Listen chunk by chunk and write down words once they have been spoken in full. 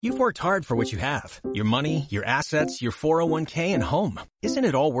You've worked hard for what you have. Your money, your assets, your 401k, and home. Isn't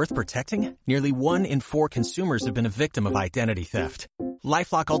it all worth protecting? Nearly 1 in 4 consumers have been a victim of identity theft.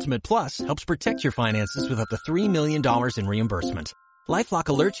 LifeLock Ultimate Plus helps protect your finances with up to $3 million in reimbursement. LifeLock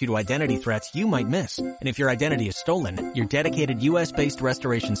alerts you to identity threats you might miss. And if your identity is stolen, your dedicated U.S.-based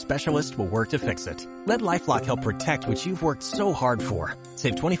restoration specialist will work to fix it. Let LifeLock help protect what you've worked so hard for.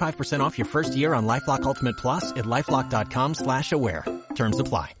 Save 25% off your first year on LifeLock Ultimate Plus at LifeLock.com/aware. Terms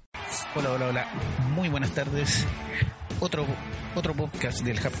apply. Hola. Muy buenas tardes. Otro podcast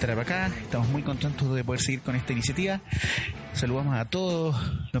del Hub Tarapacá. Estamos muy contentos de poder seguir con esta iniciativa. Saludamos a todos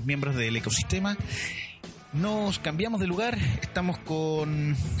los miembros del ecosistema. Nos cambiamos de lugar. Estamos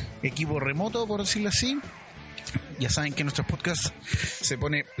con equipo remoto, por decirlo así. Ya saben que nuestros podcasts se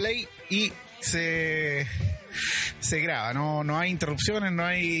pone play y se graba. No hay interrupciones, no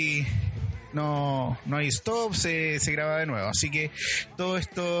hay stop, se graba de nuevo. Así que todo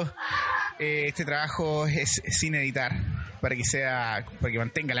esto, este trabajo es sin editar, para que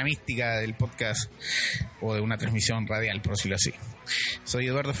mantenga la mística del podcast o de una transmisión radial, por decirlo así. Soy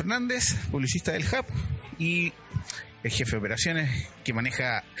Eduardo Fernández, publicista del Hub y el jefe de operaciones que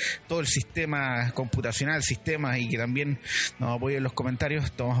maneja todo el sistema computacional, sistemas, y que también nos apoya en los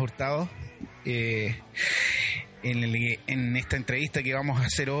comentarios, Tomás Hurtado. En esta entrevista que vamos a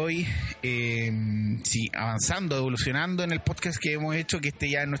hacer hoy, avanzando, evolucionando en el podcast que hemos hecho, que este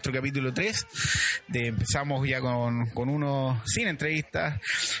ya es nuestro capítulo 3. Empezamos ya con uno sin entrevistas,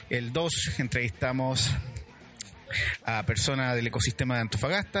 el 2 entrevistamos a personas del ecosistema de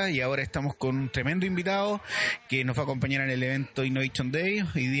Antofagasta, y ahora estamos con un tremendo invitado que nos va a acompañar en el evento Innovation Day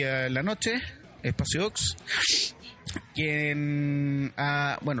hoy día en la noche, Espacio Ox, quien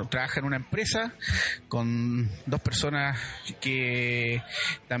trabaja en una empresa con dos personas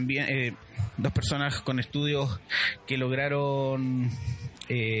con estudios que lograron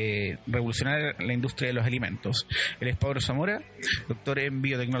revolucionar la industria de los alimentos. Él es Pablo Zamora, doctor en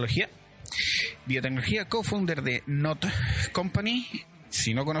biotecnología, co-founder de Not Company.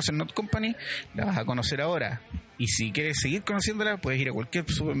 Si no conoces Not Company, la vas a conocer ahora. Y si quieres seguir conociéndola, puedes ir a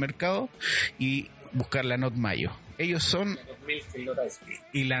cualquier supermercado y buscar la Not Mayo. Ellos son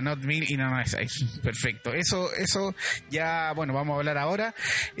y la Not Meal y Not Ice. Perfecto. Eso ya, vamos a hablar ahora.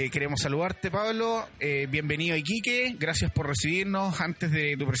 Queremos saludarte, Pablo. Bienvenido a Iquique. Gracias por recibirnos antes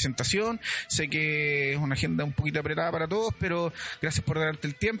de tu presentación. Sé que es una agenda un poquito apretada para todos, pero gracias por darte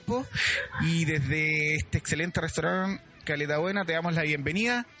el tiempo. Y desde este excelente restaurante Caleta Buena te damos la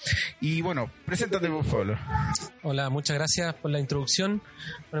bienvenida. Y preséntate, por favor. Hola, muchas gracias por la introducción.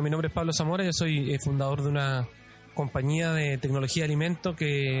 Mi nombre es Pablo Zamora. Yo soy fundador de una compañía de tecnología de alimentos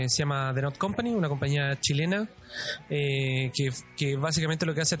que se llama The Not Company, una compañía chilena que básicamente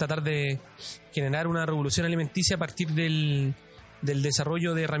lo que hace es tratar de generar una revolución alimenticia a partir del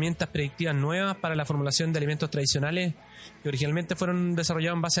desarrollo de herramientas predictivas nuevas para la formulación de alimentos tradicionales que originalmente fueron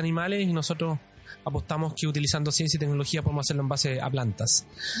desarrollados en base a animales, y nosotros apostamos que utilizando ciencia y tecnología podemos hacerlo en base a plantas.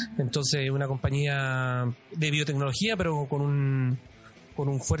 Entonces, una compañía de biotecnología, pero con un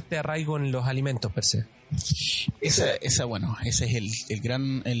fuerte arraigo en los alimentos per se. Ese es el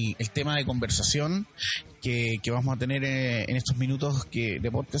tema de conversación que vamos a tener en estos minutos de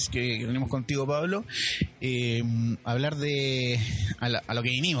podcast que tenemos contigo, Pablo. Hablar a lo que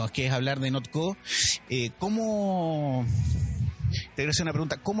vinimos, que es hablar de Notco. Te quiero hacer una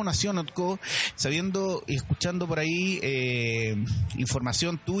pregunta: ¿cómo nació Notco? Sabiendo y escuchando por ahí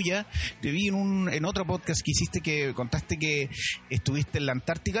información tuya, te vi en otro podcast que hiciste que contaste que estuviste en la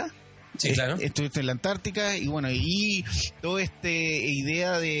Antártica. Sí, claro. Estuviste en la Antártica y toda esta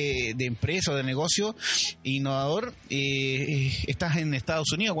idea de empresa o de negocio innovador, estás en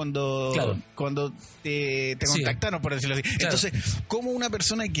Estados Unidos cuando te contactaron, por decirlo así. Claro. Entonces, ¿cómo una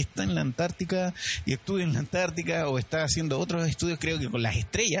persona que está en la Antártica y estudia en la Antártica o está haciendo otros estudios, creo que con las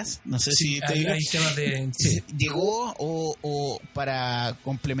estrellas, no sé si hay temas llegó o para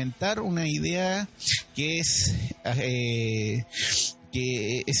complementar una idea que es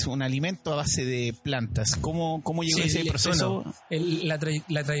un alimento a base de plantas? ¿Cómo llegó ese proceso? La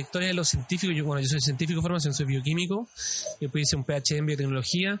trayectoria de los científicos, yo soy científico de formación, soy bioquímico, después hice un PhD en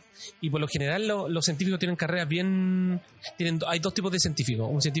biotecnología, y por lo general los científicos tienen carreras hay dos tipos de científicos: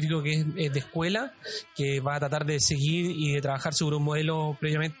 un científico que es de escuela, que va a tratar de seguir y de trabajar sobre un modelo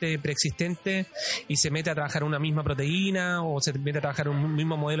previamente preexistente y se mete a trabajar una misma proteína, o se mete a trabajar un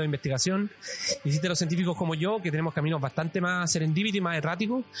mismo modelo de investigación. Y existen los científicos como yo, que tenemos caminos bastante más serendipity, y más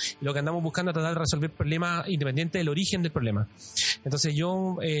errático, y lo que andamos buscando es tratar de resolver problemas independientes del origen del problema. Entonces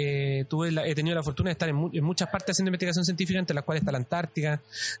yo he tenido la fortuna de estar en muchas partes haciendo investigación científica, entre las cuales está la Antártica,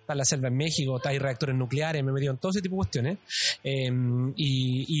 está la selva en México, hay reactores nucleares, me he metido en todo ese tipo de cuestiones,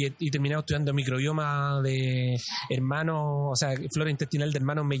 y he terminado estudiando microbioma de hermanos, o sea, flora intestinal de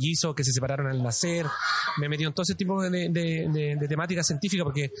hermanos mellizos que se separaron al nacer. Me he metido en todo ese tipo de temática científica,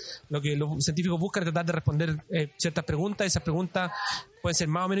 porque lo que los científicos buscan es tratar de responder ciertas preguntas, y esas preguntas pueden ser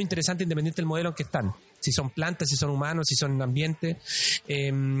más o menos interesantes independiente del modelo en que están. Si son plantas, si son humanos, si son ambientes.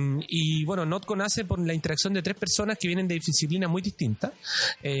 Y bueno, Notco nace por la interacción de 3 personas que vienen de disciplinas muy distintas.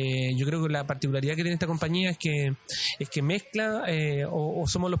 Yo creo que la particularidad que tiene esta compañía es que mezcla, o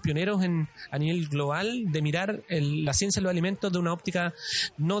somos los pioneros a nivel global de mirar la ciencia de los alimentos de una óptica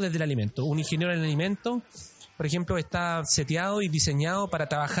no desde el alimento. Un ingeniero en el alimento, por ejemplo, está seteado y diseñado para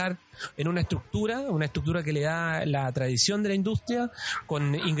trabajar en una estructura que le da la tradición de la industria,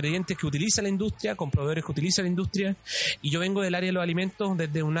 con ingredientes que utiliza la industria, con proveedores que utiliza la industria. Y yo vengo del área de los alimentos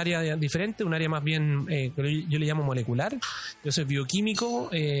desde un área diferente, un área más bien que yo le llamo molecular. Yo soy bioquímico,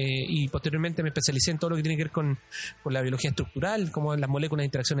 y posteriormente me especialicé en todo lo que tiene que ver con la biología estructural, cómo las moléculas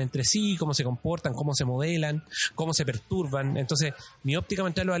interaccionan entre sí, cómo se comportan, cómo se modelan, cómo se perturban. Entonces, mi óptica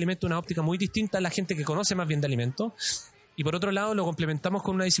mental de los alimentos es una óptica muy distinta a la gente que conoce más bien de alimentos. Y por otro lado lo complementamos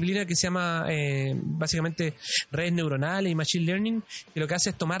con una disciplina que se llama básicamente redes neuronales y machine learning, que lo que hace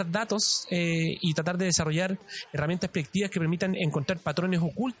es tomar datos y tratar de desarrollar herramientas predictivas que permitan encontrar patrones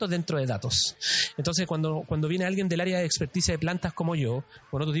ocultos dentro de datos. Entonces cuando viene alguien del área de experticia de plantas como yo,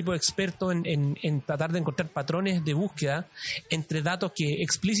 con otro tipo de experto en tratar de encontrar patrones de búsqueda entre datos que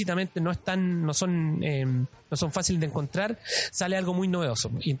explícitamente no son fáciles de encontrar, sale algo muy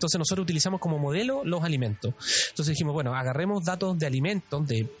novedoso. Y entonces nosotros utilizamos como modelo los alimentos. Entonces dijimos, bueno, agarremos datos de alimentos,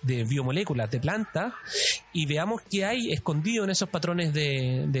 de biomoléculas, de plantas, y veamos qué hay escondido en esos patrones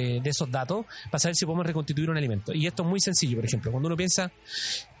de esos datos, para saber si podemos reconstituir un alimento. Y esto es muy sencillo, por ejemplo, cuando uno piensa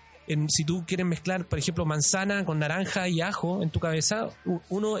si tú quieres mezclar, por ejemplo, manzana con naranja y ajo en tu cabeza,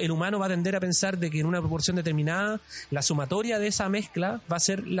 el humano va a tender a pensar de que en una proporción determinada la sumatoria de esa mezcla va a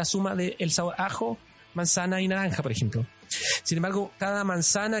ser la suma del sabor ajo, manzana y naranja, por ejemplo. Sin embargo, cada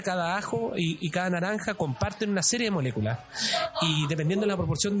manzana, cada ajo y cada naranja comparten una serie de moléculas, y dependiendo de la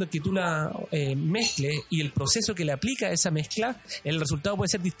proporción de que tú la mezcles y el proceso que le aplica a esa mezcla, el resultado puede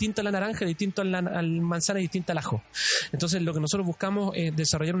ser distinto a la naranja, distinto al manzana y distinto al ajo. Entonces lo que nosotros buscamos es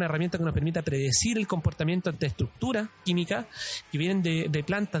desarrollar una herramienta que nos permita predecir el comportamiento de estructuras químicas que vienen de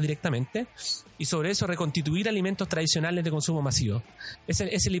plantas directamente, y sobre eso reconstituir alimentos tradicionales de consumo masivo. Esa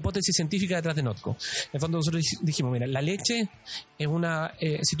es la hipótesis científica detrás de Notco. En el fondo nosotros dijimos, mira, la leche es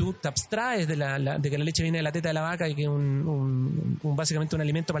si tú te abstraes de que la leche viene de la teta de la vaca y que es básicamente un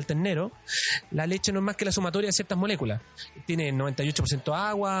alimento para el ternero, la leche no es más que la sumatoria de ciertas moléculas. Tiene 98%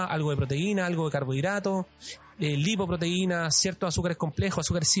 agua, algo de proteína, algo de carbohidratos, lipoproteínas, ciertos azúcares complejos,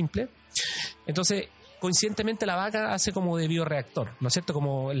 azúcares simples. Entonces, coincidentemente la vaca hace como de bioreactor, ¿no es cierto?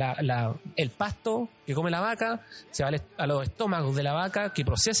 Como el pasto que come la vaca se va a los estómagos de la vaca, que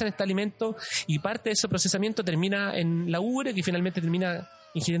procesan este alimento, y parte de ese procesamiento termina en la ubre, que finalmente termina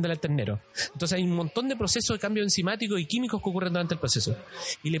ingiriéndola al ternero. Entonces hay un montón de procesos de cambio enzimático y químicos que ocurren durante el proceso.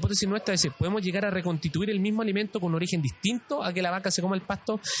 Y la hipótesis nuestra es que podemos llegar a reconstituir el mismo alimento con un origen distinto a que la vaca se coma el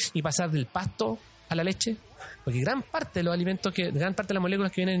pasto, y pasar del pasto a la leche, porque gran parte de los alimentos, gran parte de las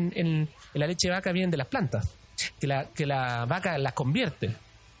moléculas que vienen en la leche de vaca vienen de las plantas, que la vaca las convierte.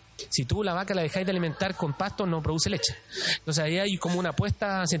 Si tú la vaca la dejáis de alimentar con pasto, no produce leche. Entonces ahí hay como una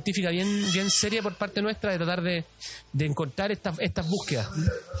apuesta científica bien seria por parte nuestra de tratar de encontrar estas búsquedas.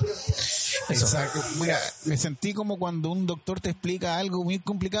 Eso. Exacto. Mira, me sentí como cuando un doctor te explica algo muy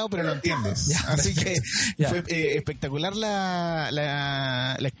complicado pero lo entiendes. Ya, así que fue espectacular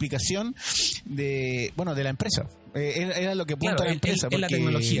la explicación de la empresa. Era lo que apunta la empresa. Es la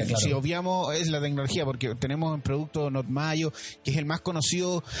tecnología, claro. Si obviamos, es la tecnología, porque tenemos un producto Notmayo, que es el más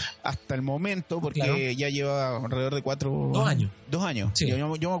conocido hasta el momento, porque ya lleva alrededor de 2 años. 2 años. Sí. Yo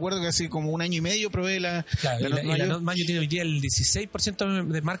me acuerdo que hace como 1 año y medio probé la Notmayo. La Notmayo tiene hoy día el 16%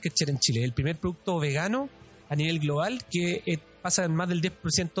 de market share en Chile. El primer producto vegano a nivel global que pasa en más del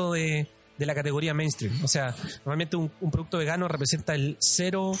 10% de la categoría mainstream. O sea, normalmente un producto vegano representa el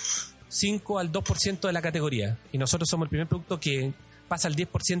 0,5 al 2% de la categoría, y nosotros somos el primer producto que pasa al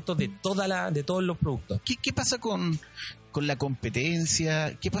 10% de todos los productos. ¿Qué pasa con la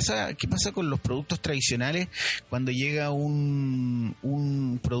competencia? ¿Qué pasa con los productos tradicionales cuando llega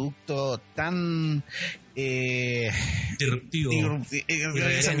un producto tan disruptivo,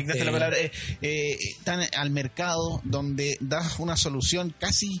 la palabra, tan al mercado, donde das una solución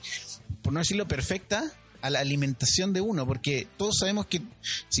casi, por no decirlo perfecta, a la alimentación de uno, porque todos sabemos que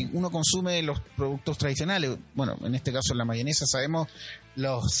si uno consume los productos tradicionales, bueno, en este caso la mayonesa, sabemos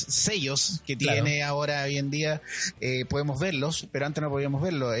los sellos que tiene ahora hoy en día, podemos verlos, pero antes no podíamos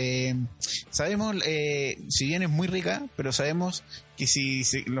verlos. Sabemos, si bien es muy rica, pero sabemos que si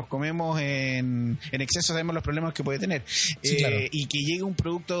los comemos en exceso, sabemos los problemas que puede tener. Sí, claro. Y que llegue un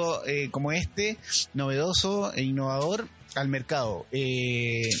producto como este, novedoso e innovador, al mercado.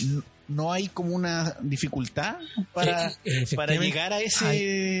 ¿No hay como una dificultad para llegar a ese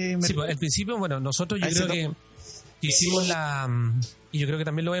mercado? Sí, pues, al principio, bueno, nosotros yo creo que hicimos y yo creo que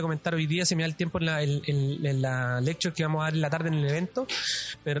también lo voy a comentar hoy día, si me da el tiempo en la lecture que vamos a dar en la tarde en el evento,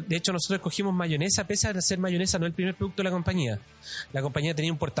 pero de hecho nosotros escogimos mayonesa, pese a ser mayonesa no el primer producto de la compañía. La compañía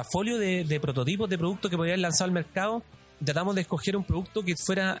tenía un portafolio de prototipos de productos que podían lanzar al mercado, y tratamos de escoger un producto que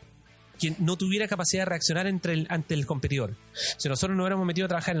no tuviera capacidad de reaccionar ante el competidor. Si nosotros nos hubiéramos metido a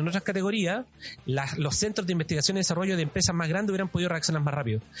trabajar en otras categorías, los centros de investigación y desarrollo de empresas más grandes hubieran podido reaccionar más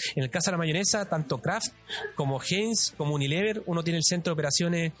rápido. En el caso de la mayonesa, tanto Kraft como Heinz como Unilever, uno tiene el centro de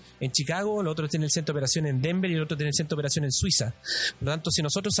operaciones en Chicago, el otro tiene el centro de operaciones en Denver y el otro tiene el centro de operaciones en Suiza. Por lo tanto, si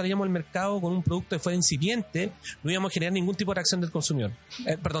nosotros salíamos al mercado con un producto que fuera incipiente, no íbamos a generar ningún tipo de reacción del consumidor,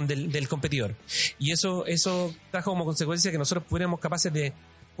 del competidor. Y eso trajo como consecuencia que nosotros fuéramos capaces de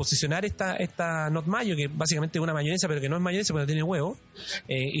posicionar esta Not Mayo, que básicamente es una mayonesa, pero que no es mayonesa porque no tiene huevo,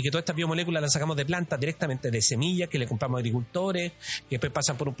 y que todas estas biomoléculas las sacamos de plantas directamente, de semillas que le compramos a agricultores, que después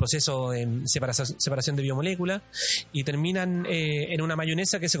pasan por un proceso de separación de biomoléculas y terminan en una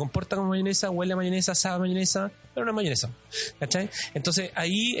mayonesa que se comporta como mayonesa, huele a mayonesa, sabe a mayonesa, pero no es mayonesa, ¿cachai? Entonces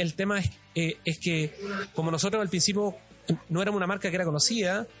ahí el tema es que como nosotros al principio no éramos una marca que era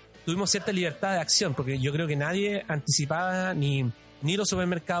conocida, tuvimos cierta libertad de acción, porque yo creo que nadie anticipaba ni los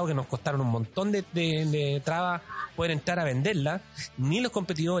supermercados, que nos costaron un montón de trabas poder entrar a venderla, ni los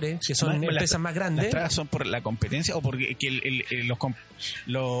competidores, que son empresas más grandes. ¿Las trabas son por la competencia o porque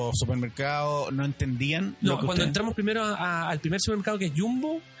los supermercados no entendían? No, cuando entramos primero al primer supermercado, que es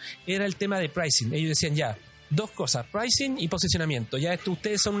Jumbo, era el tema de pricing. Ellos decían ya, dos cosas, pricing y posicionamiento. Ya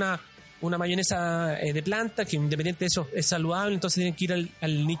ustedes son una mayonesa de planta que independiente de eso es saludable, entonces tienen que ir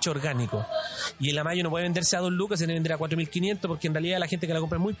al nicho orgánico. Y la mayo no puede venderse a 2 lucas, se debe vender a 4.500, porque en realidad la gente que la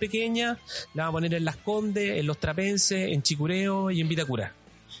compra es muy pequeña, la va a poner en Las Condes, en Los Trapenses, en Chicureo y en Vitacura.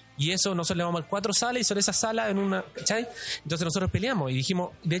 Y eso nosotros le vamos a dar 4 salas y sobre esas salas en una, ¿cachai? Entonces nosotros peleamos y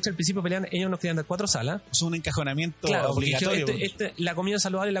dijimos, de hecho al principio pelean, ellos nos querían dar 4 salas. Es un encajonamiento obligatorio. Obligatorio. La comida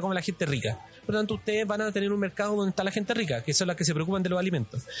saludable la come la gente rica. Por lo tanto, ustedes van a tener un mercado donde está la gente rica, que son las que se preocupan de los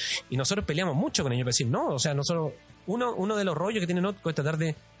alimentos. Y nosotros peleamos mucho con ellos para decir, no, o sea, nosotros, uno de los rollos que tiene Notco es tratar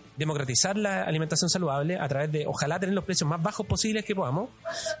de democratizar la alimentación saludable a través de, ojalá, tener los precios más bajos posibles que podamos,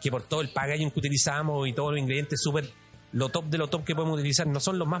 que por todo el packaging que utilizamos y todos los ingredientes súper lo top de lo top que podemos utilizar no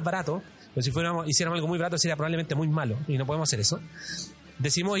son los más baratos, pero si hiciéramos algo muy barato sería probablemente muy malo y no podemos hacer eso.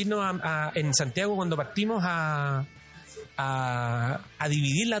 Decidimos irnos en Santiago cuando partimos a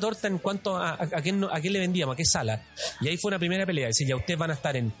dividir la torta en cuanto a quién le vendíamos, a qué sala, y ahí fue una primera pelea, decir, ya ustedes van a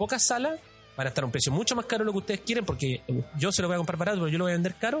estar en pocas salas, van a estar a un precio mucho más caro de lo que ustedes quieren, porque yo se lo voy a comprar barato, pero yo lo voy a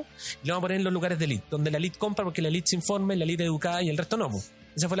vender caro, y lo vamos a poner en los lugares de elite, donde la elite compra porque la elite se informa, la elite educada y el resto no.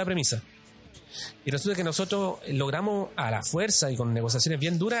 Esa fue la premisa. Y resulta que nosotros logramos a la fuerza y con negociaciones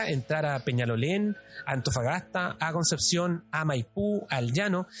bien duras entrar a Peñalolén, a Antofagasta, a Concepción, a Maipú, al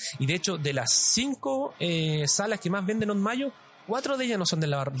Llano, y de hecho de las 5 salas que más venden en Mayo, 4 de ellas no son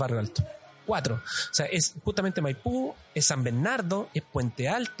del Barrio Alto. 4. O sea, es justamente Maipú, es San Bernardo, es Puente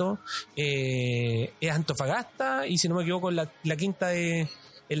Alto, es Antofagasta y si no me equivoco la quinta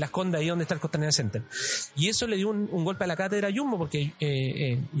en Las Condes, ahí donde está el Costanera Center. Y eso le dio un golpe a la cátedra a Jumbo, porque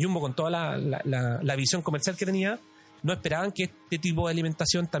Jumbo, con toda la visión comercial que tenía, no esperaban que este tipo de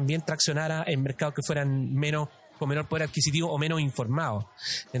alimentación también traccionara en mercados que fueran con menor poder adquisitivo o menos informados.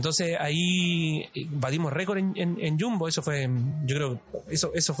 Entonces ahí batimos récord en Jumbo. Eso fue, yo creo,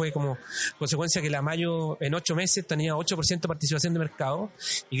 eso fue como consecuencia que la Mayo en 8 meses tenía 8% de participación de mercado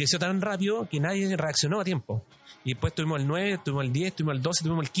y creció tan rápido que nadie reaccionó a tiempo. Y después tuvimos el 9, tuvimos el 10, tuvimos el 12,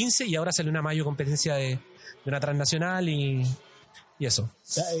 tuvimos el 15 y ahora salió una Mayo competencia de una transnacional y eso.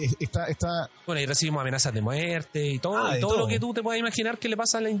 Bueno, y recibimos amenazas de muerte y todo, todo lo que tú te puedas imaginar que le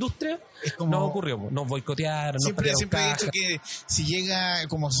pasa a la industria nos ocurrió. Nos boicotearon, nos patearon siempre he cajas. dicho que si llega,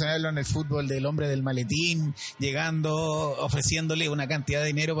 como se habla en el fútbol, del hombre del maletín, llegando, ofreciéndole una cantidad de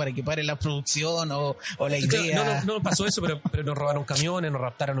dinero para que pare la producción o la idea. No pasó eso, pero nos robaron camiones, nos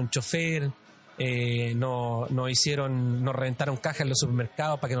raptaron un chofer. Nos reventaron cajas en los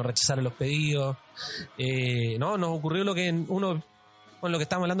supermercados para que nos rechazaran los pedidos. Nos ocurrió lo que uno con lo que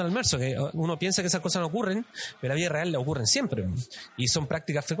estábamos hablando en el almuerzo, que uno piensa que esas cosas no ocurren, pero en la vida real ocurren siempre, y son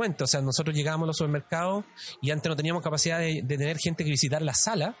prácticas frecuentes. O sea, nosotros llegábamos a los supermercados y antes no teníamos capacidad de tener gente que visitar la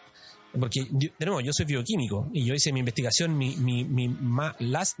sala, porque yo soy bioquímico y yo hice mi investigación, mi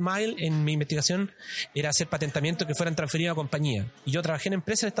last mile en mi investigación era hacer patentamientos que fueran transferidos a compañías, y yo trabajé en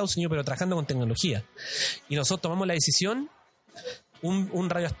empresas en Estados Unidos pero trabajando con tecnología, y nosotros tomamos la decisión, un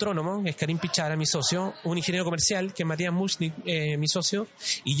radioastrónomo, que es Karim Pichara, mi socio, un ingeniero comercial, que es Matías Mushnik, mi socio,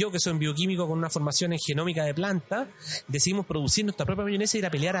 y yo, que soy un bioquímico con una formación en genómica de planta, decidimos producir nuestra propia mayonesa y ir a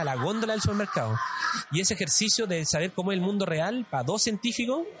pelear a la góndola del supermercado. Y ese ejercicio de saber cómo es el mundo real para dos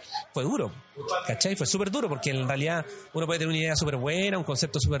científicos fue duro, ¿cachai? Fue súper duro, porque en realidad uno puede tener una idea súper buena, un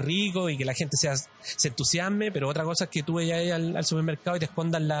concepto súper rico y que la gente se entusiasme, pero otra cosa es que tú vayas al supermercado y te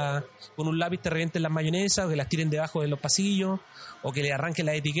escondan con un lápiz, te revienten las mayonesas, o que las tiren debajo de los pasillos, o que le arranquen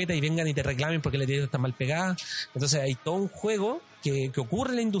la etiqueta y vengan y te reclamen porque la etiqueta está mal pegada. Entonces hay todo un juego que ocurre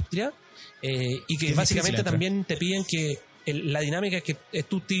en la industria, y que es básicamente también te piden que la dinámica es que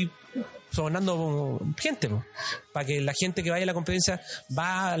tú estés sobornando gente, para que la gente que vaya a la competencia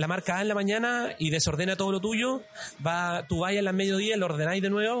va a la marca A en la mañana y desordena todo lo tuyo, tú vayas al mediodía, lo ordenáis de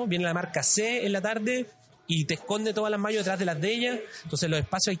nuevo, viene la marca C en la tarde y te esconde todas las mayos detrás de las de ella. Entonces los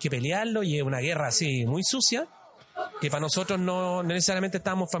espacios hay que pelearlos y es una guerra así muy sucia, que para nosotros no necesariamente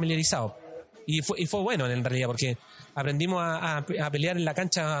estábamos familiarizados. Y fue bueno en realidad, porque aprendimos a pelear en la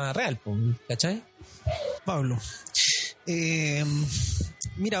cancha real, ¿cachai? Pablo,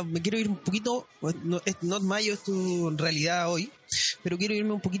 mira, me quiero ir un poquito, Not Mayo es tu realidad hoy, pero quiero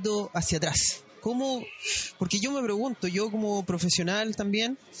irme un poquito hacia atrás. ¿Cómo? Porque yo me pregunto, yo como profesional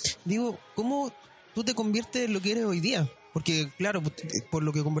también, digo, ¿cómo tú te conviertes en lo que eres hoy día? Porque, claro, por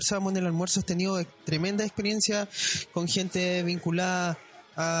lo que conversábamos en el almuerzo, has tenido tremenda experiencia con gente vinculada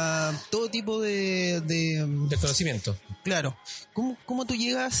a todo tipo de conocimiento. Claro. ¿Cómo tú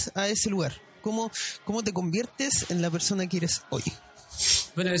llegas a ese lugar? ¿Cómo te conviertes en la persona que eres hoy?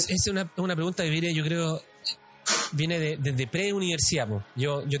 Bueno, es una pregunta que viene, yo creo, viene desde pre-universidad.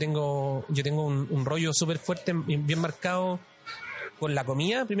 Yo tengo un rollo súper fuerte, bien marcado con la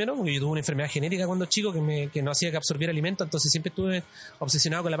comida primero, porque yo tuve una enfermedad genética cuando chico que no hacía que absorbiera alimentos, entonces siempre estuve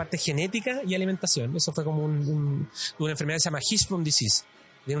obsesionado con la parte genética y alimentación. Eso fue como una enfermedad que se llama Hirschsprung disease.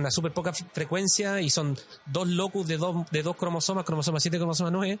 Tiene una súper poca frecuencia y son dos locus de dos cromosomas, cromosoma 7 y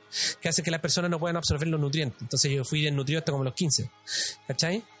cromosoma 9, que hace que las personas no puedan absorber los nutrientes. Entonces yo fui desnutrido hasta como los 15,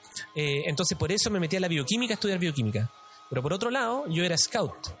 ¿cachai? Entonces por eso me metí a la bioquímica, a estudiar bioquímica. Pero por otro lado, yo era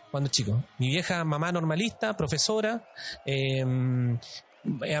scout cuando chico. Mi vieja mamá normalista, profesora,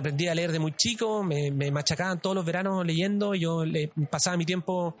 aprendí a leer de muy chico, me machacaban todos los veranos leyendo, yo pasaba mi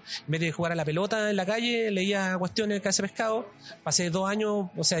tiempo, en vez de jugar a la pelota en la calle, leía cuestiones de casa de pescado. Pasé 2 años,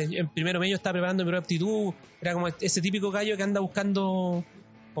 o sea, en primero medio estaba preparando mi propia aptitud, era como ese típico gallo que anda buscando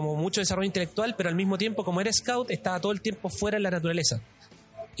como mucho desarrollo intelectual, pero al mismo tiempo, como era scout, estaba todo el tiempo fuera en la naturaleza.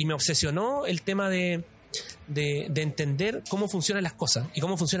 Y me obsesionó el tema de entender cómo funcionan las cosas y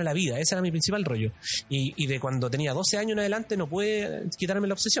cómo funciona la vida. Ese era mi principal rollo, y de cuando tenía 12 años en adelante no pude quitarme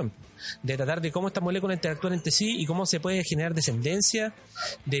la obsesión de tratar de cómo estas moléculas interactúan entre sí y cómo se puede generar descendencia,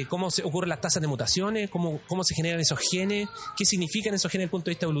 de cómo se ocurren las tasas de mutaciones, cómo se generan esos genes, qué significan esos genes desde el punto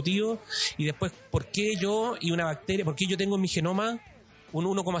de vista evolutivo, y después por qué yo tengo en mi genoma un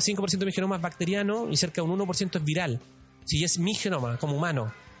 1,5% de mi genoma es bacteriano y cerca de un 1% es viral, si es mi genoma como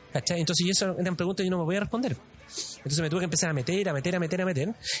humano, ¿cachai? Entonces, eso eran preguntas que yo no me podía responder. Entonces me tuve que empezar a meter. Y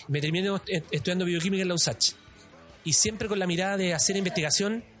me terminé estudiando bioquímica en la USACH. Y siempre con la mirada de hacer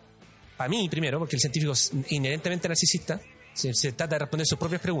investigación, para mí primero, porque el científico es inherentemente narcisista, se trata de responder sus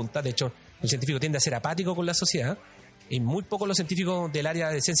propias preguntas. De hecho, el científico tiende a ser apático con la sociedad. Y muy pocos los científicos del área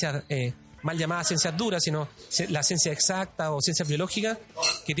de ciencias, mal llamadas ciencias duras, sino la ciencia exacta o ciencias biológicas,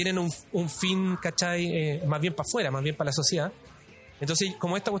 que tienen un fin, ¿cachai? Más bien para afuera, más bien para la sociedad. Entonces,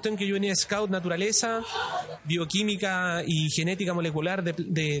 como esta cuestión que yo venía scout, naturaleza, bioquímica y genética molecular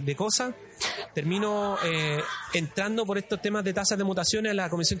de cosas, termino entrando por estos temas de tasas de mutaciones a la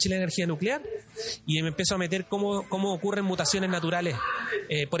Comisión Chilena de Energía Nuclear, y me empiezo a meter cómo ocurren mutaciones naturales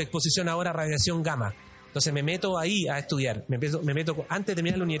por exposición ahora a radiación gamma. Entonces me meto ahí a estudiar. Me meto antes de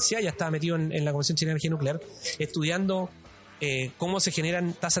terminar la universidad, ya estaba metido en la Comisión Chilena de Energía Nuclear, estudiando cómo se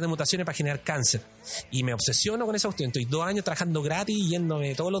generan tasas de mutaciones para generar cáncer. Y me obsesiono con esa cuestión. Estoy 2 años trabajando gratis,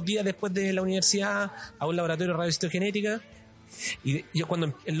 yéndome todos los días después de la universidad a un laboratorio de radiohistogenética. Y yo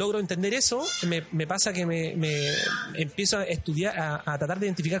cuando logro entender eso, me pasa que me empiezo a estudiar, a tratar de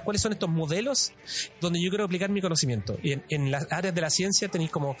identificar cuáles son estos modelos donde yo quiero aplicar mi conocimiento. Y en las áreas de la ciencia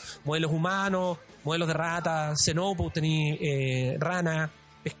tenéis como modelos humanos, modelos de ratas, xenopus, tenéis rana,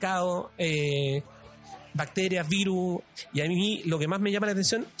 pescado, bacterias, virus, y a mí lo que más me llama la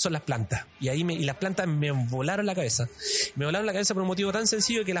atención son las plantas. Y las plantas me volaron la cabeza. Me volaron la cabeza por un motivo tan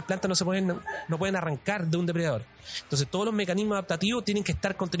sencillo que las plantas no pueden arrancar de un depredador. Entonces todos los mecanismos adaptativos tienen que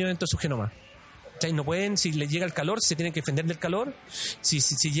estar contenidos dentro de su genoma. No pueden, si les llega el calor, se tienen que defender del calor. Si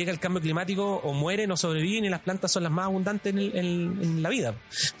llega el cambio climático, o mueren o sobreviven, y las plantas son las más abundantes en la vida.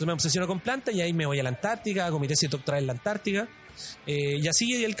 Entonces me obsesiono con plantas y ahí me voy a la Antártica, hago mi tesis doctoral en la Antártica, y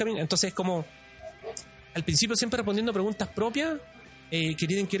así el camino. Entonces, como al principio siempre respondiendo preguntas propias que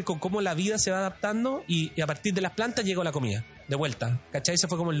tienen que ver con cómo la vida se va adaptando, y a partir de las plantas llego a la comida, de vuelta. ¿Cachai? Ese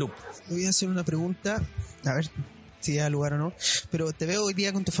fue como el loop. Te voy a hacer una pregunta, a ver si da lugar o no, pero te veo hoy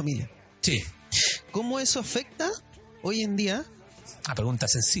día con tu familia. Sí. ¿Cómo eso afecta hoy en día? La pregunta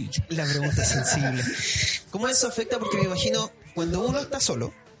sencilla. La pregunta sensible. ¿Cómo eso afecta? Porque me imagino, cuando uno está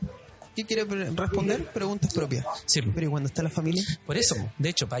solo, ¿qué quiere responder? Preguntas propias. Sí. Pero ¿y cuando está la familia? Por eso, de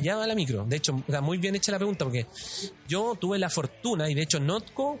hecho, para allá va la micro. De hecho, está muy bien hecha la pregunta, porque yo tuve la fortuna, y de hecho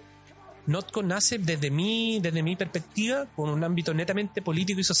Notco nace desde mi perspectiva con un ámbito netamente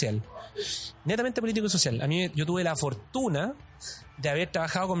político y social. Netamente político y social. A mí, yo tuve la fortuna de haber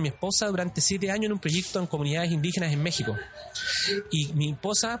trabajado con mi esposa durante 7 años en un proyecto en comunidades indígenas en México. Y mi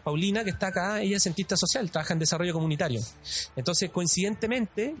esposa, Paulina, que está acá, ella es cientista social, trabaja en desarrollo comunitario. Entonces,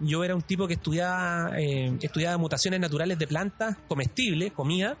 coincidentemente, yo era un tipo que estudiaba mutaciones naturales de plantas comestibles,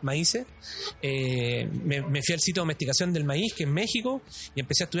 comía maíces. Me fui al sitio de domesticación del maíz, que es México, y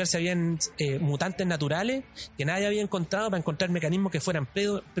empecé a estudiar si habían mutantes naturales que nadie había encontrado, para encontrar mecanismos que fueran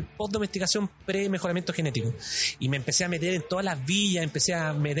post-domesticación, pre-mejoramiento genético. Y me empecé a meter en todas las villas, empecé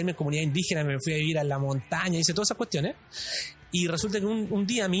a meterme en comunidad indígena, me fui a vivir a la montaña, hice todas esas cuestiones. Y resulta que un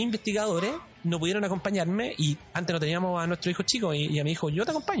día mis investigadores no pudieron acompañarme, y antes no teníamos a nuestro hijo chico, y a mi hijo, yo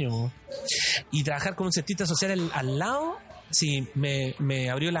te acompaño. Y trabajar con un cientista social al lado, sí, me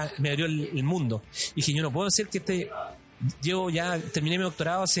abrió el mundo. Y dije, yo no puedo ser que yo ya terminé mi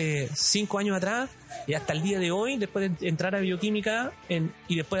doctorado hace 5 años atrás, y hasta el día de hoy, después de entrar a bioquímica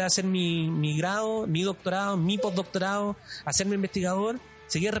y después de hacer mi grado, mi doctorado, mi postdoctorado, hacerme investigador,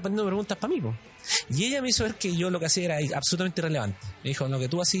 seguía respondiendo preguntas para mí, po. Y ella me hizo ver que yo lo que hacía era absolutamente irrelevante. Me dijo, lo que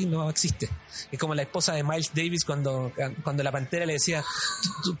tú así no existe. Es como la esposa de Miles Davis cuando la Pantera le decía,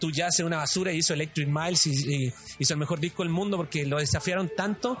 tú ya haces una basura, y hizo Electric Miles y hizo el mejor disco del mundo porque lo desafiaron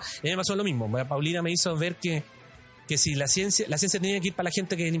tanto. Y a mí me pasó lo mismo. Paulina me hizo ver que si la ciencia tenía que ir para la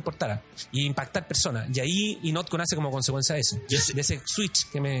gente que le importara y impactar personas. Y ahí Notco nace como consecuencia de eso, de ese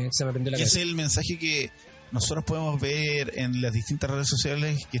switch que se me prendió la cabeza. Ese es el mensaje que nosotros podemos ver en las distintas redes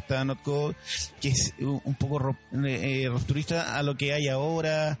sociales que está Notco, que es un poco rupturista a lo que hay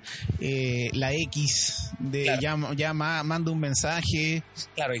ahora, la X, de claro. ya manda un mensaje.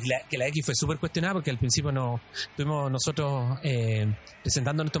 Claro, y que la X fue súper cuestionada, porque al principio estuvimos nosotros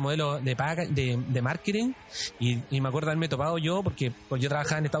presentando nuestro modelo de marketing, y me acuerdo haberme topado yo, porque yo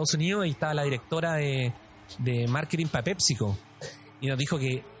trabajaba en Estados Unidos y estaba la directora de marketing para PepsiCo, y me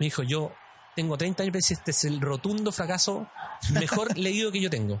dijo, yo tengo 30 años, pero este es el rotundo fracaso mejor leído que yo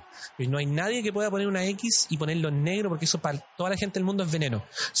tengo. Y no hay nadie que pueda poner una X y ponerlo en negro, porque eso para toda la gente del mundo es veneno.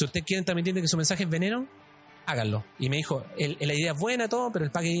 Si ustedes quieren transmitir que su mensaje es veneno, háganlo. Y me dijo, la idea es buena, todo, pero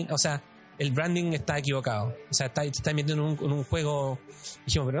el packaging, o sea, el branding está equivocado. O sea, está metiendo en un juego.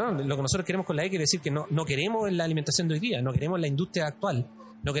 Dijimos, pero no, lo que nosotros queremos con la X es decir que no queremos la alimentación de hoy día, no queremos la industria actual,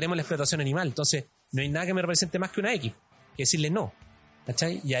 no queremos la explotación animal. Entonces, no hay nada que me represente más que una X, que decirle no.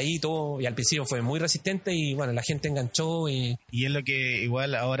 ¿Cachai? Y ahí y al principio fue muy resistente, y bueno, la gente enganchó, y es lo que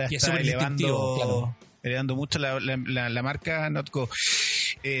igual ahora está elevando mucho la marca Notco.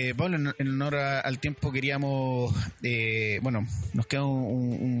 Pablo, en honor al tiempo queríamos nos quedan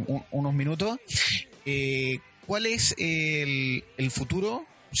unos minutos. ¿Cuál es el futuro,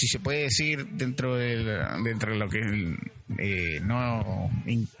 si se puede decir, dentro de lo que no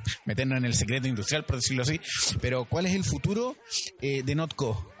meternos en el secreto industrial, por decirlo así, pero cuál es el futuro de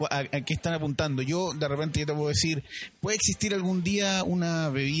Notco? ¿A qué están apuntando? Yo de repente te puedo decir, ¿puede existir algún día una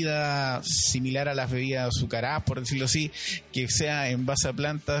bebida similar a las bebidas azucaradas, por decirlo así, que sea en base a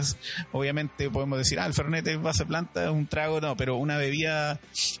plantas? Obviamente podemos decir, el Fernet es base a plantas, es un trago, no, pero una bebida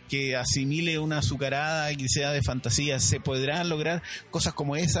que asimile una azucarada y que sea de fantasía, ¿se podrán lograr cosas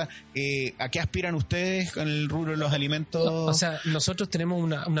como esa? ¿A qué aspiran ustedes con el rubro de los alimentos? O sea, nosotros tenemos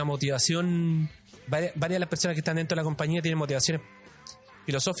una motivación, varias de las personas que están dentro de la compañía tienen motivaciones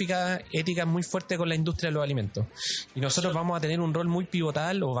filosóficas, éticas muy fuertes con la industria de los alimentos. Y nosotros vamos a tener un rol muy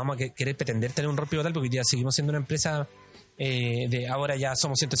pivotal, o vamos a querer pretender tener un rol pivotal, porque hoy día seguimos siendo una empresa ahora ya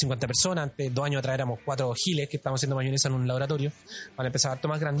somos 150 personas. Antes, 2 años atrás éramos 4 giles que estábamos haciendo mayonesa en un laboratorio, para empezar harto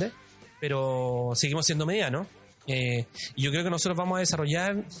más grande, pero seguimos siendo medianos. Y yo creo que nosotros vamos a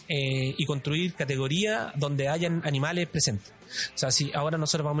desarrollar y construir categorías donde hayan animales presentes. O sea, si ahora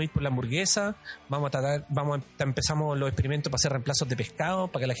nosotros vamos a ir por la hamburguesa, empezamos los experimentos para hacer reemplazos de pescado,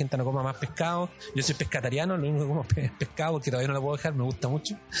 para que la gente no coma más pescado. Yo soy pescatariano, lo único que como es pescado, porque todavía no lo puedo dejar, me gusta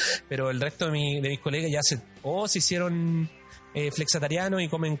mucho. Pero el resto de mis colegas ya se hicieron flexatarianos y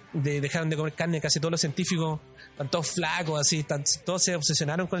dejaron de comer carne. Casi todos los científicos están todos flacos, así, todos se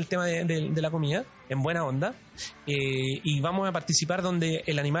obsesionaron con el tema de la comida, en buena onda. Y vamos a participar donde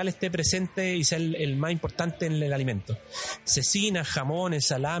el animal esté presente y sea el más importante en el alimento. Cecinas, jamones,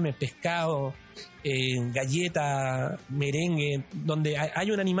 salames, pescado, galletas, merengue, donde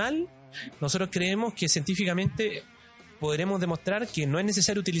hay un animal. Nosotros creemos que científicamente podremos demostrar que no es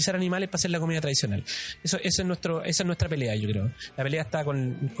necesario utilizar animales para hacer la comida tradicional. Esa es nuestra pelea, yo creo. La pelea está por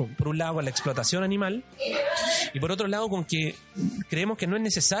un lado con la explotación animal y por otro lado con que creemos que no es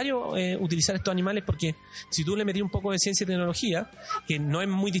necesario utilizar estos animales, porque si tú le metís un poco de ciencia y tecnología, que no es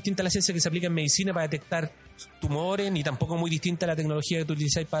muy distinta a la ciencia que se aplica en medicina para detectar tumores, ni tampoco muy distinta a la tecnología que tú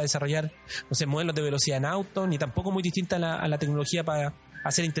utilizáis para desarrollar, no sé, modelos de velocidad en autos, ni tampoco muy distinta a la tecnología para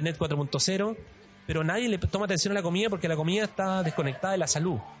hacer Internet 4.0, pero nadie le toma atención a la comida porque la comida está desconectada de la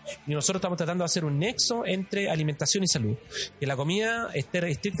salud. Y nosotros estamos tratando de hacer un nexo entre alimentación y salud. Que la comida esté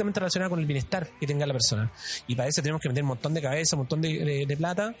estrictamente relacionada con el bienestar que tenga la persona. Y para eso tenemos que meter un montón de cabeza, un montón de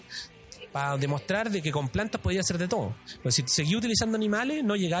plata, para demostrar de que con plantas podía hacer de todo. Pero si seguís utilizando animales,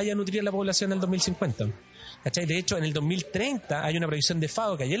 no llegáis a nutrir a la población en el 2050. ¿Cachai? De hecho, en el 2030 hay una previsión de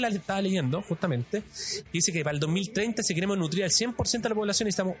FAO, que ayer la estaba leyendo justamente, que dice que para el 2030, si queremos nutrir al 100% de la población,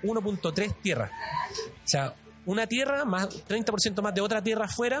 necesitamos 1.3 tierras. O sea, una tierra más 30% más de otra tierra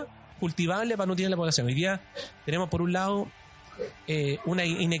afuera, cultivable para nutrir a la población. Hoy día tenemos por un lado una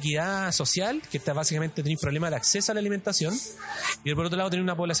inequidad social, que está básicamente tenéis problemas de acceso a la alimentación, y por otro lado tenéis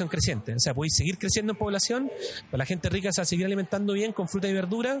una población creciente. O sea, podéis seguir creciendo en población, pero la gente rica se va a seguir alimentando bien con fruta y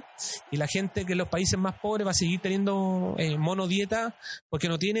verdura, y la gente que en los países más pobres va a seguir teniendo monodieta porque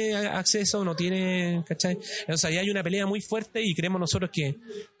no tiene acceso, no tiene, ¿cachai? Entonces ahí hay una pelea muy fuerte, y creemos nosotros que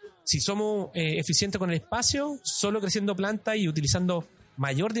si somos eficientes con el espacio, solo creciendo plantas y utilizando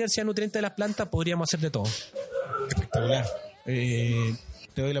mayor diversidad de nutrientes de las plantas, podríamos hacer de todo. Espectacular. Te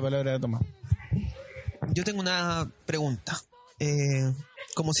doy la palabra a Tomás. Yo tengo una pregunta.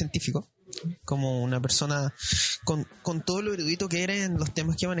 Como científico, como una persona con todo lo erudito que eres en los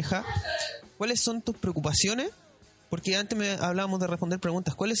temas que manejas, ¿cuáles son tus preocupaciones? Porque antes hablábamos de responder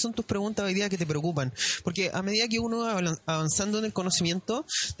preguntas. ¿Cuáles son tus preguntas hoy día que te preocupan? Porque a medida que uno va avanzando en el conocimiento,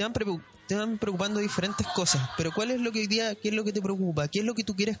 te van preocupando diferentes cosas. Pero ¿cuál es lo que hoy día, qué es lo que te preocupa? ¿Qué es lo que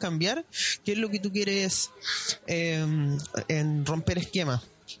tú quieres cambiar? ¿Qué es lo que tú quieres en romper esquemas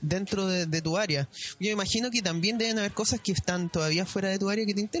dentro de tu área? Yo me imagino que también deben haber cosas que están todavía fuera de tu área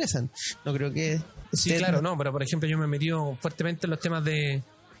que te interesan. No creo que... Sí, claro, no, pero por ejemplo yo me he metido fuertemente en los temas de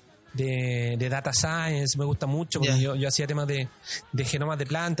data science, me gusta mucho porque yo hacía temas de genomas de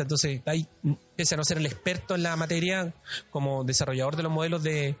plantas. Entonces ahí, pese a no ser el experto en la materia, como desarrollador de los modelos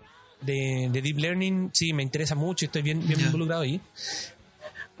de deep learning, sí, me interesa mucho y estoy bien involucrado ahí.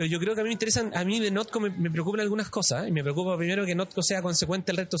 Pero yo creo que a mí de Notco me preocupan algunas cosas, y me preocupa primero que Notco sea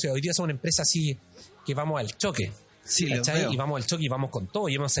consecuente al resto. O sea, hoy día somos una empresa así que vamos al choque. Sí, y vamos al choque y vamos con todo,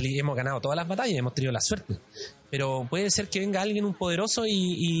 y hemos ganado todas las batallas, hemos tenido la suerte. Pero puede ser que venga alguien, un poderoso,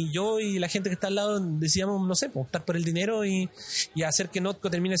 y yo y la gente que está al lado decíamos, no sé, optar por el dinero y hacer que Notco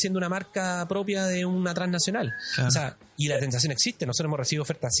termine siendo una marca propia de una transnacional. Claro. O sea, y la tentación existe. Nosotros hemos recibido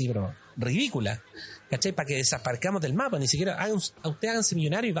ofertas así, pero ridículas, ¿cachai? Para que desaparcamos del mapa. Ni siquiera ustedes háganse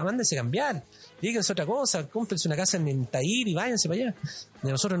millonarios y mándense a cambiar, díganse otra cosa, cómprense una casa en Tahir y váyanse para allá.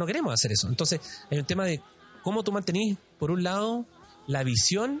 Nosotros no queremos hacer eso. Entonces hay un tema de cómo tú mantenís, por un lado, la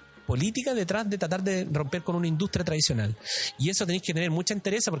visión política detrás de tratar de romper con una industria tradicional. Y eso tenéis que tener mucha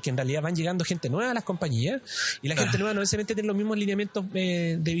entereza, porque en realidad van llegando gente nueva a las compañías, y la gente nueva no necesariamente tiene los mismos lineamientos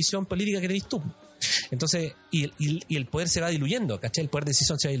de visión política que tenéis tú. Entonces, y el poder se va diluyendo, ¿cachai? El poder de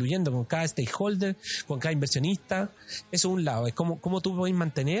decisión se va diluyendo con cada stakeholder, con cada inversionista. Eso es un lado. Es cómo tú podés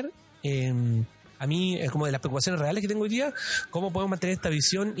mantener... a mí, como de las preocupaciones reales que tengo hoy día, cómo podemos mantener esta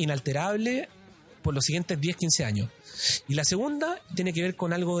visión inalterable por los siguientes 10, 15 años. Y la segunda tiene que ver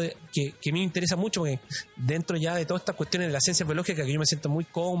con algo que a mí me interesa mucho, porque dentro ya de todas estas cuestiones de la ciencia biológica, que yo me siento muy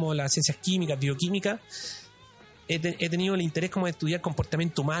cómodo, las ciencias químicas, bioquímicas, he tenido el interés como de estudiar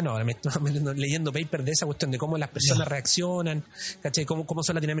comportamiento humano. Ahora me estoy leyendo papers de esa cuestión de cómo las personas reaccionan, ¿cachai? Cómo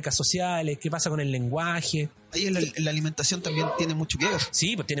son las dinámicas sociales, qué pasa con el lenguaje. Ahí la alimentación también tiene mucho que ver.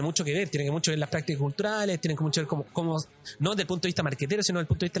 Sí, pues tiene mucho que ver las prácticas culturales, tienen mucho que ver cómo no desde el punto de vista marquetero, sino desde el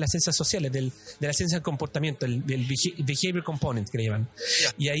punto de vista de las ciencias sociales, de la ciencia del comportamiento, del behavior component que le llaman.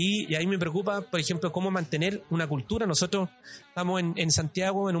 Y ahí me preocupa, por ejemplo, cómo mantener una cultura. Nosotros estamos en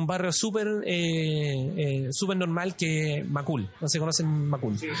Santiago, en un barrio súper normal que Macul. No se conocen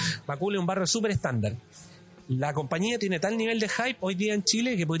Macul. Sí. Macul es un barrio súper estándar. La compañía tiene tal nivel de hype hoy día en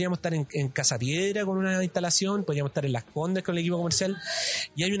Chile que podríamos estar en Casa Piedra con una instalación, podríamos estar en Las Condes con el equipo comercial,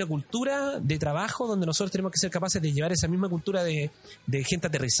 y hay una cultura de trabajo donde nosotros tenemos que ser capaces de llevar esa misma cultura de gente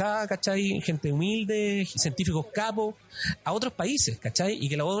aterrizada, ¿cachai? Gente humilde, científicos capos, a otros países, ¿cachai? Y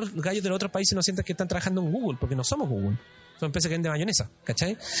que los gallos de los otros países no sientan que están trabajando en Google, porque no somos Google. Son empresas que venden mayonesa,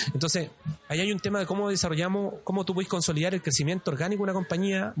 ¿cachai? Entonces, ahí hay un tema de cómo tú puedes consolidar el crecimiento orgánico de una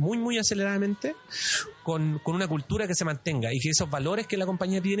compañía muy, muy aceleradamente con una cultura que se mantenga y que esos valores que la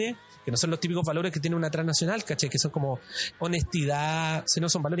compañía tiene, que no son los típicos valores que tiene una transnacional, ¿cachai? Que son como honestidad, sino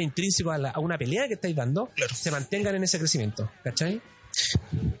son valores intrínsecos a una pelea que estáis dando, claro, se mantengan en ese crecimiento, ¿cachai?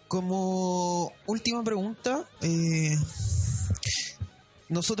 Como última pregunta,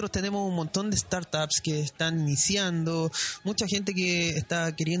 nosotros tenemos un montón de startups que están iniciando, mucha gente que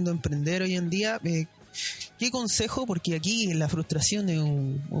está queriendo emprender hoy en día. ¿Qué consejo? Porque aquí la frustración es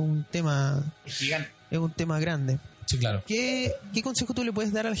un tema gigante, es un tema grande. Sí, claro. ¿Qué consejo tú le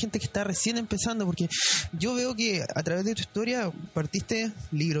puedes dar a la gente que está recién empezando? Porque yo veo que a través de tu historia partiste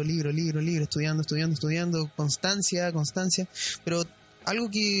libro, estudiando, constancia, pero algo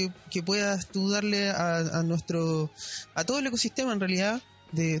que puedas tú darle a todo el ecosistema en realidad,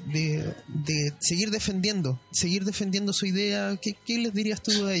 de seguir defendiendo su idea. ¿Qué les dirías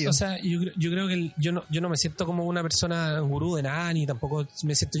tú a ellos? O sea, yo creo que yo no me siento como una persona gurú de nada, ni tampoco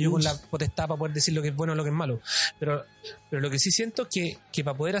me siento yo con la potestad para poder decir lo que es bueno o lo que es malo, pero lo que sí siento es que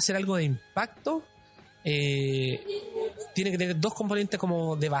para poder hacer algo de impacto tiene que tener dos componentes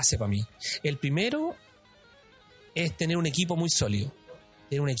como de base para mí. El primero es tener un equipo muy sólido.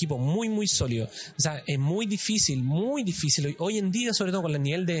 Era un equipo muy, muy sólido. O sea, es muy difícil. Hoy en día, sobre todo con el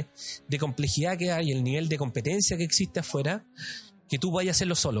nivel de complejidad que hay, el nivel de competencia que existe afuera, que tú vayas a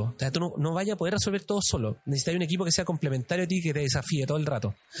hacerlo solo. O sea, tú no vayas a poder resolver todo solo. Necesitas un equipo que sea complementario a ti, que te desafíe todo el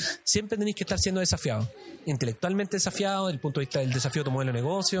rato. Siempre tenés que estar siendo desafiado. Intelectualmente desafiado, desde el punto de vista del desafío de tu modelo de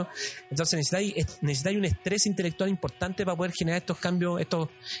negocio. Entonces necesitáis un estrés intelectual importante para poder generar estos cambios, estas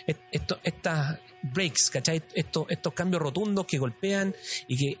breaks, ¿cachai? Estos cambios rotundos que golpean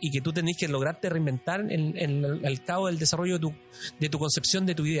y que tú tenés que lograrte reinventar al cabo del desarrollo de tu concepción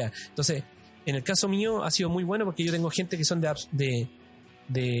de tu idea. Entonces, en el caso mío ha sido muy bueno porque yo tengo gente que son de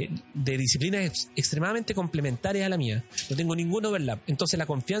disciplinas extremadamente complementarias a la mía. No tengo ningún overlap. Entonces la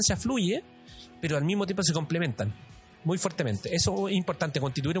confianza fluye, pero al mismo tiempo se complementan muy fuertemente. Eso es importante,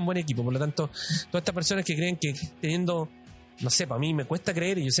 constituir un buen equipo. Por lo tanto, todas estas personas que creen que teniendo, no sé, para mí me cuesta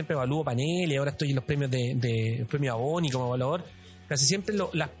creer, y yo siempre evalúo paneles, y ahora estoy en los premios de premio Aboni como evaluador. Casi siempre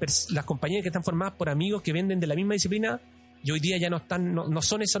las compañías que están formadas por amigos que venden de la misma disciplina, y hoy día ya no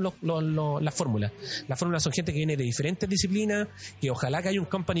son esas las fórmulas. Las fórmulas son gente que viene de diferentes disciplinas, que ojalá que haya un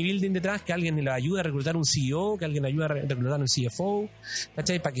company building detrás, que alguien les ayude a reclutar un CEO, que alguien ayude a reclutar un CFO,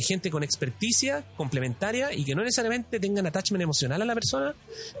 ¿cachai? Para que gente con experticia complementaria y que no necesariamente tengan attachment emocional a la persona,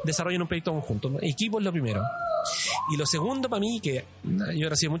 desarrollen un proyecto conjunto. Equipo es lo primero. Y lo segundo para mí, que yo he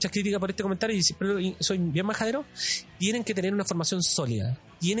recibido muchas críticas por este comentario y siempre soy bien majadero, tienen que tener una formación sólida,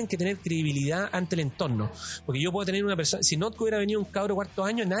 tienen que tener credibilidad ante el entorno, porque yo puedo tener una persona, si no hubiera venido un cabro cuarto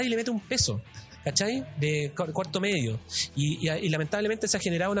año, nadie le mete un peso, ¿cachai? De cuarto medio, y lamentablemente se ha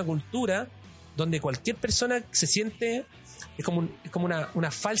generado una cultura donde cualquier persona se siente, es como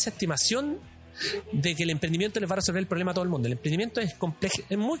una falsa estimación de que el emprendimiento les va a resolver el problema a todo el mundo. El emprendimiento es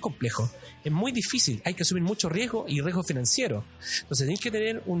muy complejo, es muy difícil, hay que asumir mucho riesgo y riesgo financiero. Entonces tenéis que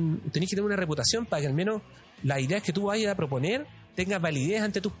tener una reputación para que al menos las ideas que tú vayas a proponer tengas validez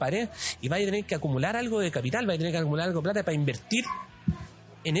ante tus pares, y vayas a tener que acumular algo de capital, vayas a tener que acumular algo de plata para invertir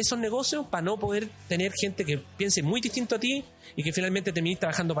en esos negocios, para no poder tener gente que piense muy distinto a ti y que finalmente termines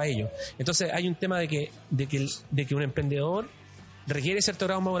trabajando para ellos. Entonces hay un tema de que un emprendedor requiere cierto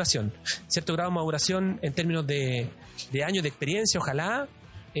grado de maduración en términos de años de experiencia, ojalá,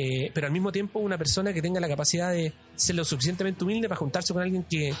 pero al mismo tiempo una persona que tenga la capacidad de ser lo suficientemente humilde para juntarse con alguien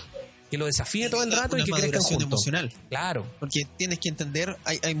que que lo desafíe todo el rato y que crezcan maduración juntos. emocional. Claro. Porque tienes que entender,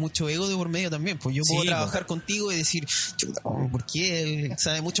 hay mucho ego de por medio también. Pues yo puedo Sí, trabajar contigo y decir, chuta, ¿por qué él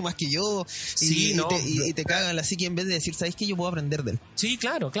sabe mucho más que yo? Sí, Y te cagan la psique en vez de decir, ¿sabes qué? Yo puedo aprender de él. Sí,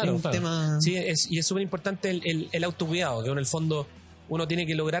 claro. Es un tema- Sí, y es súper importante el autocuidado, que en el fondo uno tiene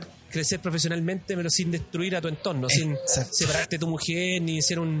que lograr crecer profesionalmente, pero sin destruir a tu entorno, sin Exacto. separarte de tu mujer, ni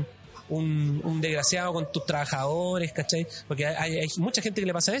ser un desgraciado con tus trabajadores, ¿cachai? Porque hay mucha gente que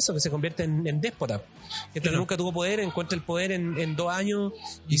le pasa eso, que se convierte en déspota. Gente que nunca tuvo poder, encuentra el poder en 2 años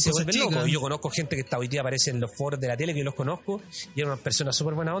y se cosas vuelve chicas. loco. Yo conozco gente que hoy día aparece en los foros de la tele, que yo los conozco, y eran unas personas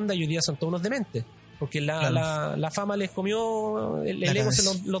súper buena onda, y hoy día son todos unos dementes. Porque la fama les comió, el La ego se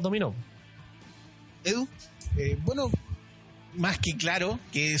cabeza. los dominó. Edu, Bueno, más que claro,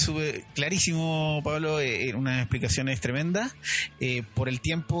 que es clarísimo, Pablo, unas explicaciones tremendas. Por el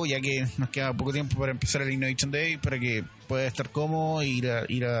tiempo, ya que nos queda poco tiempo para empezar el Innovation Day, para que pueda estar cómodo, ir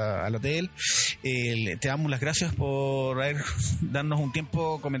al hotel. Te damos las gracias por darnos un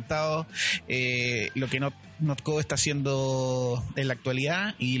tiempo comentado lo que Notco está haciendo en la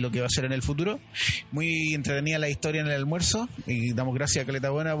actualidad y lo que va a hacer en el futuro. Muy entretenida la historia en el almuerzo y damos gracias a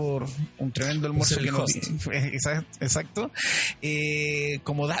Caleta Buena por un tremendo almuerzo Por ser que el nos... Exacto.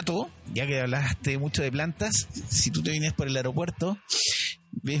 Como dato, ya que hablaste mucho de plantas, si tú te vienes por el aeropuerto,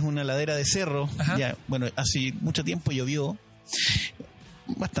 ves una ladera de cerro. Ajá. Ya, bueno, hace mucho tiempo llovió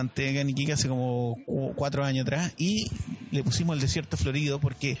bastante acá en Iquique, hace como 4 años atrás, y le pusimos el desierto florido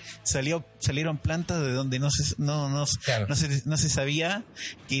porque salieron plantas de donde no se sabía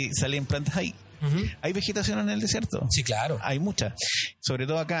que salían plantas ahí. Uh-huh. Hay vegetación en el desierto. Sí, claro. Hay muchas. Sobre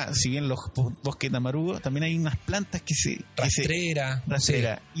todo acá, si bien los bosques de Amarugo, también hay unas plantas que se... Rastrera.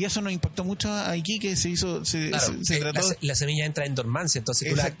 Rastrera. Y eso nos impactó mucho a Iquique, se Claro, trató... la semilla entra en dormancia, entonces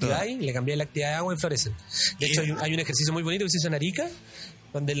tú la Exacto. activás y le cambias la actividad de agua y florecen. De hecho, hay un ejercicio muy bonito que se hizo en Arica,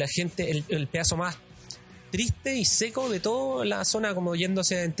 donde la gente, el pedazo más triste y seco de toda la zona, como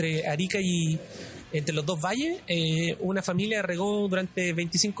yéndose entre Arica y entre los dos valles, una familia regó durante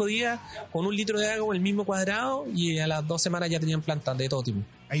 25 días con 1 litro de agua en el mismo cuadrado, y a las 2 semanas ya tenían plantas de todo tipo.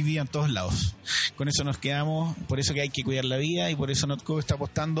 Hay vida en todos lados. Con eso nos quedamos, por eso que hay que cuidar la vida y por eso Notco está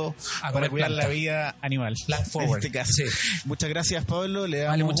apostando A para comer cuidar planta. la vida animal. Plant forward. En este caso. Sí. Muchas gracias, Pablo.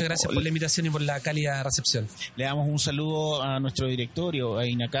 Vale, muchas gracias por la invitación y por la cálida recepción. Le damos un saludo a nuestro directorio, a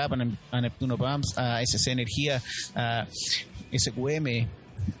INACAP, a Neptuno PAMS, a SC Energía, a SQM.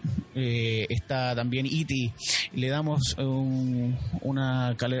 Está también ITI. Le damos un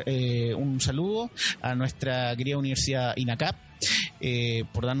saludo a nuestra querida universidad INACAP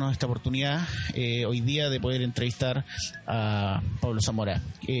por darnos esta oportunidad hoy día de poder entrevistar a Pablo Zamora,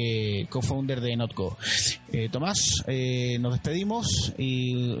 co-founder de Notco. Tomás, nos despedimos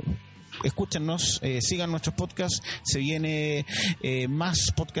y escúchenos, sigan nuestros podcasts, se viene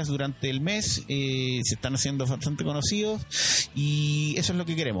más podcasts durante el mes, se están haciendo bastante conocidos y eso es lo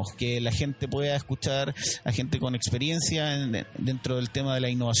que queremos, que la gente pueda escuchar a gente con experiencia dentro del tema de la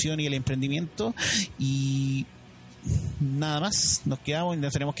innovación y el emprendimiento. Y nada más, nos quedamos y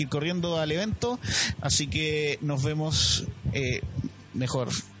nos tenemos que ir corriendo al evento, así que nos vemos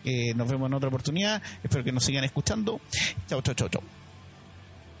nos vemos en otra oportunidad. Espero que nos sigan escuchando. Chao.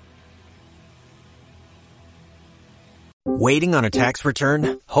 Waiting on a tax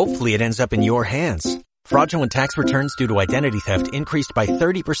return? Hopefully it ends up in your hands. Fraudulent tax returns due to identity theft increased by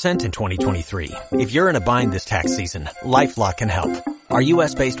 30% in 2023. If you're in a bind this tax season, LifeLock can help. Our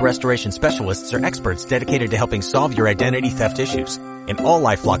U.S.-based restoration specialists are experts dedicated to helping solve your identity theft issues. And all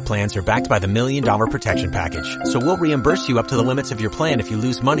LifeLock plans are backed by the $1 Million Protection Package. So we'll reimburse you up to the limits of your plan if you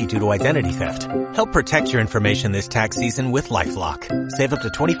lose money due to identity theft. Help protect your information this tax season with LifeLock. Save up to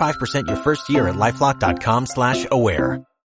 25% your first year at LifeLock.com/aware.